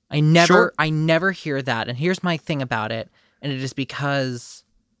 I never hear that. And here's my thing about it. And it is because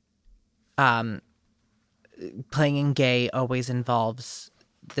playing gay always involves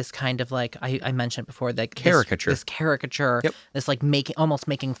this kind of like, I mentioned before, like caricature. This caricature, Yep. this like almost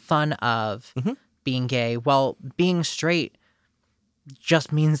making fun of being gay. Well, being straight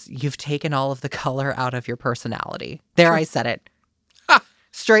just means you've taken all of the color out of your personality. There, I said it.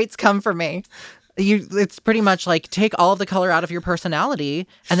 Straights come for me. It's pretty much like, take all of the color out of your personality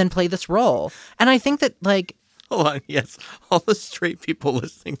and then play this role. And I think that like, Hold on, yes. All the straight people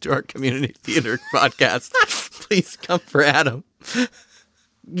listening to our community theater podcast, please come for Adam.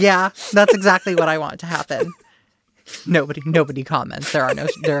 yeah, that's exactly what I want to happen. Nobody comments. There are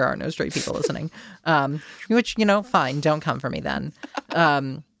no straight people listening. Which, fine, don't come for me then.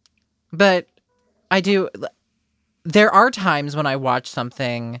 But I do. There are times when I watch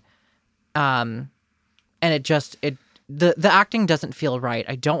something, and the acting doesn't feel right.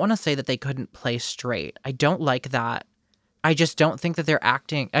 I don't want to say that they couldn't play straight. I don't like that. I just don't think that they're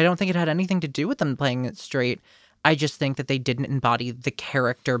acting. I don't think it had anything to do with them playing it straight. I just think that they didn't embody the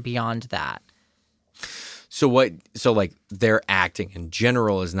character beyond that. So like their acting in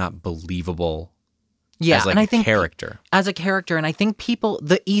general is not believable Yeah, as like and I a think character. as a character, and I think people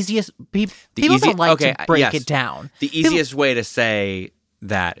people easy- don't like okay, to break yes. it down. The easiest way to say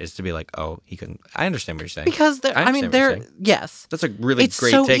that is to be like, oh, he couldn't. I understand what you're saying. Because I understand what you're saying. yes. That's a really It's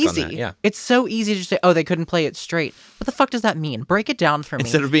great so take easy. on that. Yeah. It's so easy to say, oh, they couldn't play it straight. What the fuck does that mean? Break it down for me.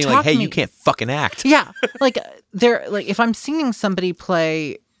 Instead of being Talk like, hey, me- you can't fucking act. Yeah. Like if I'm seeing somebody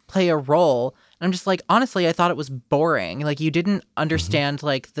play a role, I'm just like, honestly, I thought it was boring. Like you didn't understand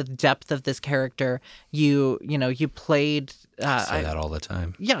like the depth of this character. You played I say that all the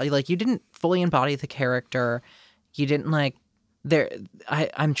time. yeah, like you didn't fully embody the character. You didn't like there.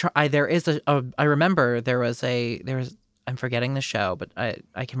 There is I remember there was I'm forgetting the show, but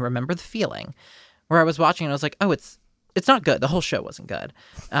I can remember the feeling where I was watching and I was like, oh, it's not good. The whole show wasn't good.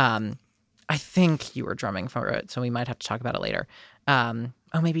 I think you were drumming for it, so we might have to talk about it later.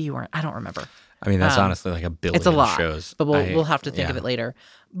 Oh, maybe you weren't. I don't remember. I mean, that's honestly like a billion It's a lot, shows. but we'll have to think of it later.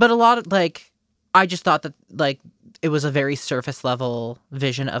 But a lot of like, I just thought that like it was a very surface level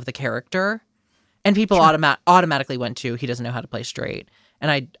vision of the character, and people automatically went to he doesn't know how to play straight,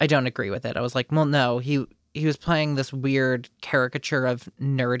 and I don't agree with it. I was like, well, no, he was playing this weird caricature of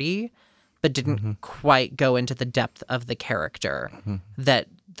nerdy, but didn't quite go into the depth of the character that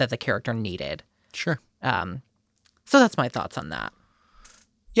the character needed. Sure. So that's my thoughts on that.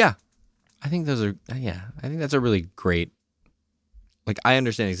 Yeah. I think those are, I think that's a really great, like, I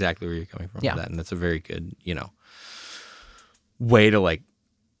understand exactly where you're coming from with that. And that's a very good, way to, like,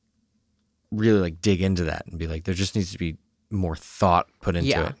 really, like, dig into that and be like, there just needs to be more thought put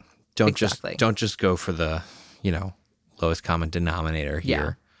into it. Don't just go for the, lowest common denominator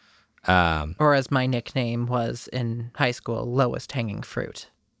here. Or as my nickname was in high school, lowest hanging fruit.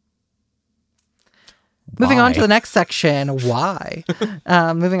 Moving on to the next section. Why?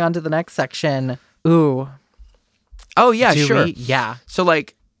 Moving on to the next section. Ooh. Oh, yeah, sure. Yeah. So,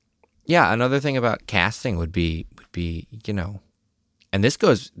 like, another thing about casting would be, and this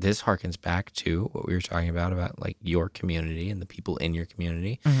harkens back to what we were talking about like your community and the people in your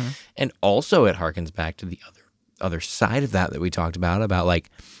community. And also it harkens back to the other side of that we talked about like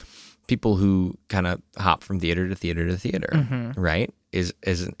people who kind of hop from theater to theater to theater, right? Is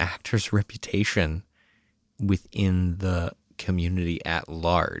an actor's reputation within the community at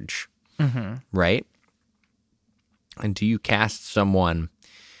large, right? And do you cast someone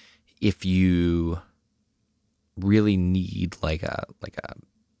if you really need like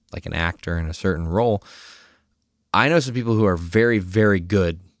an actor in a certain role? I know some people who are very, very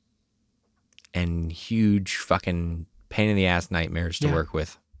good and huge fucking pain in the ass nightmares to work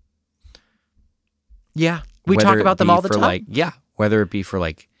with. Yeah, we talk about them all the time. Whether it be for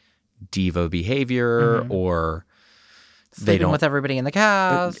like diva behavior or they don't with everybody in the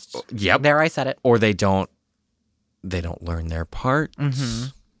cast. Yep. There, I said it. Or they don't learn their parts.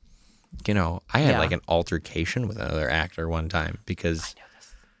 I had like an altercation with another actor one time because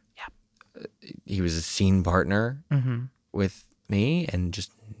he was a scene partner with me and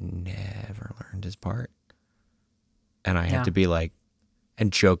just never learned his part. And I had to be like,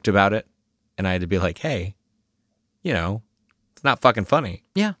 and joked about it. And I had to be like, hey, it's not fucking funny.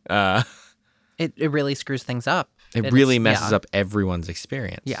 Yeah. It really screws things up. It really messes up everyone's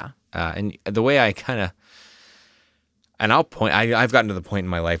experience. Yeah. And the way I kind of, and I'll point, I've gotten to the point in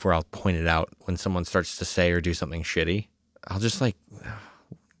my life where I'll point it out when someone starts to say or do something shitty. I'll just like,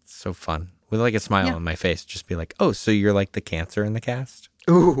 it's so fun. With like a smile on my face, just be like, oh, so you're like the cancer in the cast?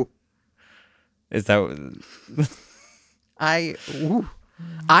 Ooh. Is that... I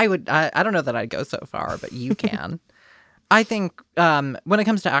don't know that I'd go so far, but you can. I think when it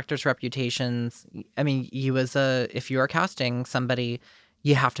comes to actors' reputations, I mean, if you are casting somebody,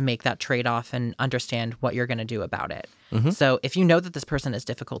 you have to make that trade-off and understand what you're going to do about it. So if you know that this person is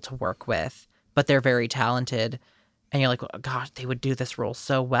difficult to work with, but they're very talented, and you're like, oh, gosh, they would do this role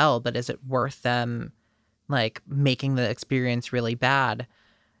so well, but is it worth them like making the experience really bad?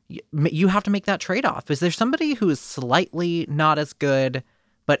 You have to make that trade-off. Is there somebody who is slightly not as good,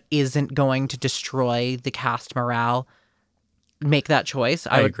 but isn't going to destroy the cast morale? Make that choice.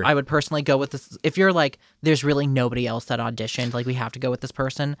 I would agree. I would personally go with this. If you're like, there's really nobody else that auditioned, like we have to go with this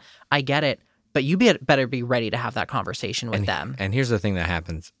person, I get it. But you better be ready to have that conversation with them. And here's the thing that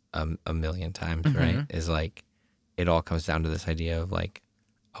happens a million times, right? Is like, it all comes down to this idea of like,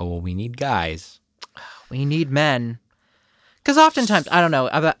 oh, well, we need guys. We need men. Because oftentimes, I don't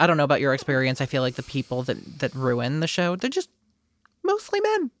know about your experience. I feel like the people that ruin the show, they're just mostly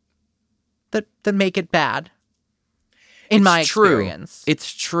men that make it bad. In my experience.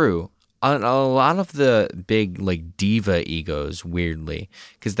 It's true. A lot of the big like diva egos, weirdly,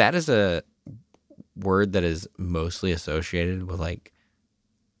 because that is a word that is mostly associated with like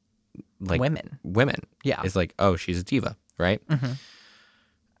like women. Yeah. It's like, oh, she's a diva, right?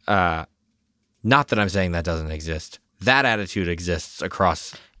 Mm-hmm. Not that I'm saying that doesn't exist. That attitude exists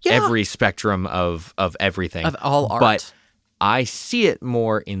across Yeah. every spectrum of everything. Of all art. But I see it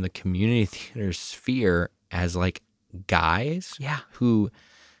more in the community theater sphere as like guys Yeah. who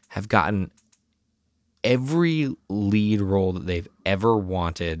have gotten every lead role that they've ever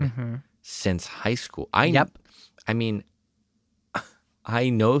wanted since high school. I mean, I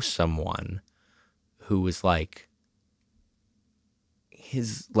know someone who was like,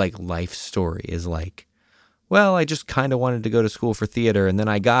 his like life story is like, well, I just kind of wanted to go to school for theater, and then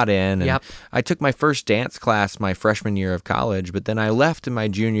I got in, and I took my first dance class my freshman year of college, but then I left in my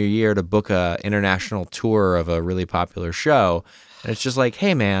junior year to book a international tour of a really popular show, and it's just like,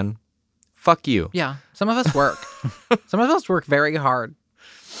 hey, man, fuck you. Yeah. Some of us work. Some of us work very hard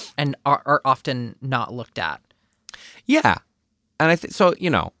and are often not looked at. Yeah. And I think, so,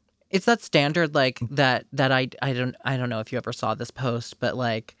 It's that standard like that I don't know if you ever saw this post, but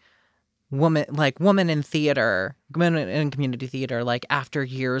like woman in theater, women in community theater, like after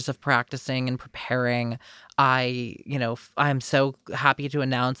years of practicing and preparing, I'm so happy to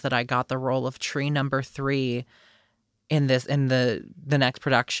announce that I got the role of tree number 3 in the next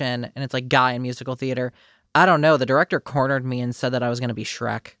production, and it's like guy in musical theater. I don't know, the director cornered me and said that I was going to be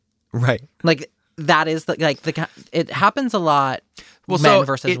Shrek. Right. Like that is it happens a lot. Well, men so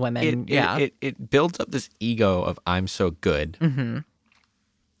versus women. It builds up this ego of I'm so good. Mm-hmm.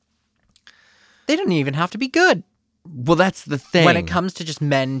 They don't even have to be good. Well, that's the thing. When it comes to just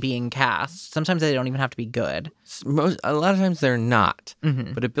men being cast, sometimes they don't even have to be good. A lot of times they're not.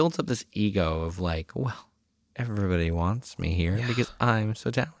 Mm-hmm. But it builds up this ego of like, well, everybody wants me here because I'm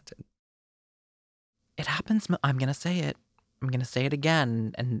so talented. It happens. I'm going to say it. I'm going to say it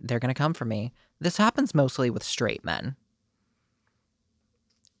again, and they're going to come for me. This happens mostly with straight men,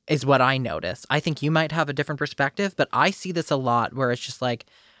 is what I notice. I think you might have a different perspective, but I see this a lot where it's just like,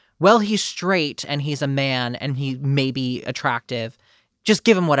 well, he's straight and he's a man and he may be attractive. Just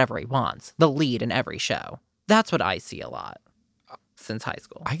give him whatever he wants. The lead in every show. That's what I see a lot since high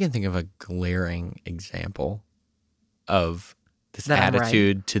school. I can think of a glaring example of this That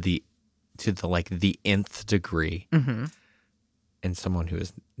attitude to the like the nth degree Mm-hmm. in someone who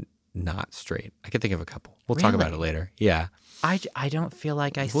is not straight. I can think of a couple. We'll talk about it later. Yeah. I don't feel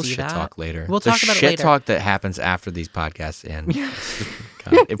like We'll see shit that. talk later. We'll talk about it shit later. talk that happens after these podcasts end.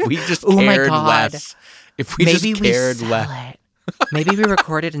 God, if we just Oh my cared God. less. If we Maybe just cared we less. sell it. Maybe we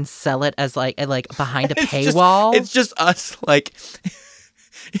record it and sell it as like behind a paywall. It's just us, like,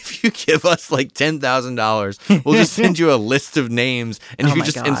 if you give us like $10,000, we'll just send you a list of names and you my can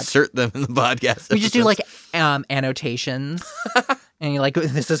just God. insert them in the podcast. We just do episodes. like annotations, and you're like,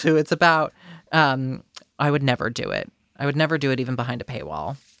 this is who it's about. I would never do it. I would never do it even behind a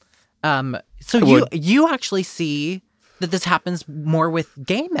paywall. So you actually see that this happens more with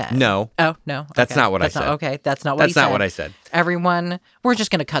gay men. No. Oh, no. That's Okay. not what I That's not- said. okay, that's not what he said. That's not what I said. Everyone, we're just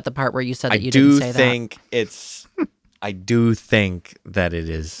going to cut the part where you said that I you do didn't say think it's. I do think that it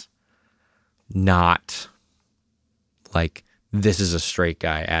is not like this is a straight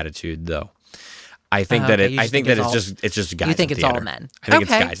guy attitude, though. I think that okay, it. I think that it's just guys. You think in it's all theater. men. I think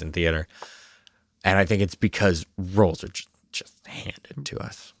Okay. it's guys in theater, and I think it's because roles are just handed to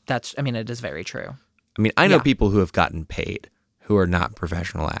us. that. It is very true. I mean, I know Yeah. people who have gotten paid who are not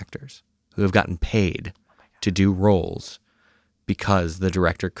professional actors who have gotten paid to do roles because the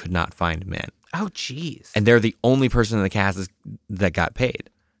director could not find men. Oh, jeez. And they're the only person in the cast that got paid.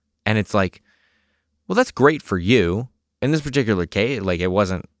 And it's like, well, that's great for you. In this particular case, like it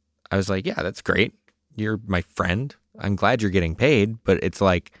wasn't, I was like, yeah, that's great. You're my friend. I'm glad you're getting paid. But it's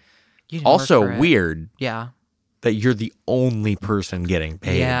like You didn't work for also it. weird Yeah. that you're the only person getting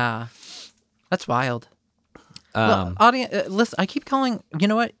paid. Yeah. That's wild. Well, audience, listen, I keep calling, you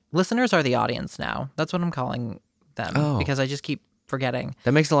know what? Listeners are the audience now. That's what I'm calling them Oh. because I just keep forgetting.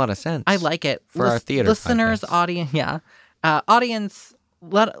 That makes a lot of sense. I like it. For our theater listeners, podcast. audience, yeah. Audience,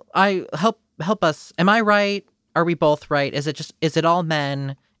 help us. Am I right? Are we both right? Is it all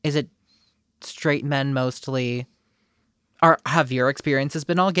men? Is it straight men mostly? Or have your experiences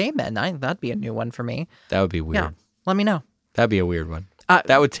been all gay men? That'd be a new one for me. That would be weird. Yeah. Let me know. That'd be a weird one.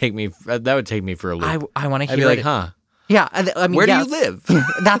 That would take me for a loop. I want to hear I'd be like, it. huh? Yeah. I mean, Where do yes. you live?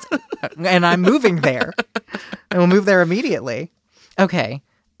 That's and I'm moving there. I will move there immediately. Okay.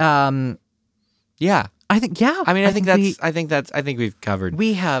 Yeah. I think yeah. I mean, I think we've covered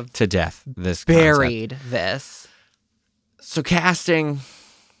we have to death this concept. buried this. So casting.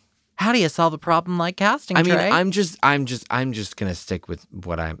 How do you solve a problem like casting? I mean, Trey? I'm just gonna stick with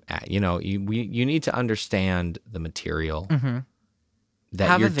what I'm at. You know, you need to understand the material Mm-hmm. that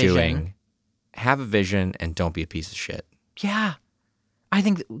Have a you're vision. doing, have a vision and don't be a piece of shit. Yeah. I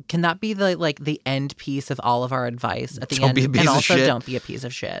think, can that be the end piece of all of our advice at the Don't end? be a piece and of also shit. don't be a piece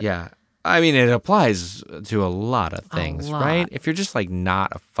of shit. Yeah. I mean, it applies to a lot of things, lot. right? If you're just like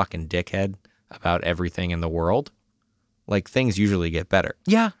not a fucking dickhead about everything in the world, like things usually get better.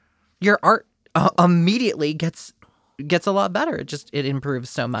 Yeah. Your art immediately gets a lot better. It improves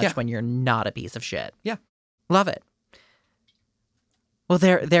so much when you're not a piece of shit. Yeah. Love it. Well,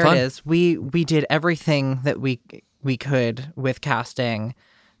 there Fun. it is. We did everything that we could with casting.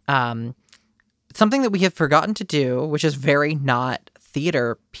 Something that we have forgotten to do, which is very not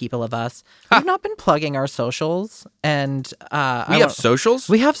theater people of us. We've not been plugging our socials, and We have socials?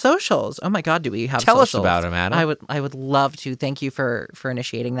 We have socials. Oh my God, do we have Tell us socials? about them, Adam. I would love to. Thank you for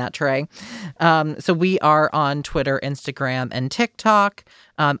initiating that, Trey. So we are on Twitter, Instagram, and TikTok.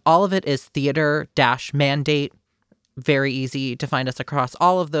 All of it is theater-mandate. Very easy to find us across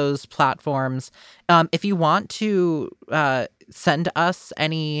all of those platforms. If you want to send us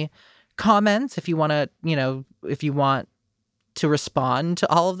any comments, if you want to respond to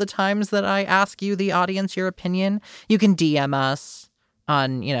all of the times that I ask you, the audience, your opinion, you can DM us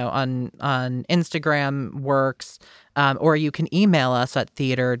on Instagram works, or you can email us at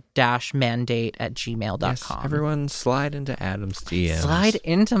theater-mandate@gmail.com. Yes, everyone slide into Adam's DMs. Slide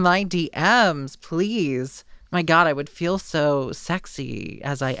into my DMs, please. My God, I would feel so sexy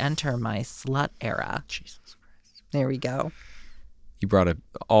as I enter my slut era. Jesus Christ. There we go. You brought it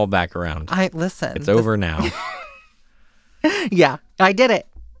all back around. Listen. It's over now. Yeah, I did it.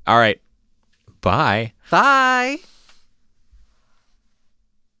 All right. Bye. Bye.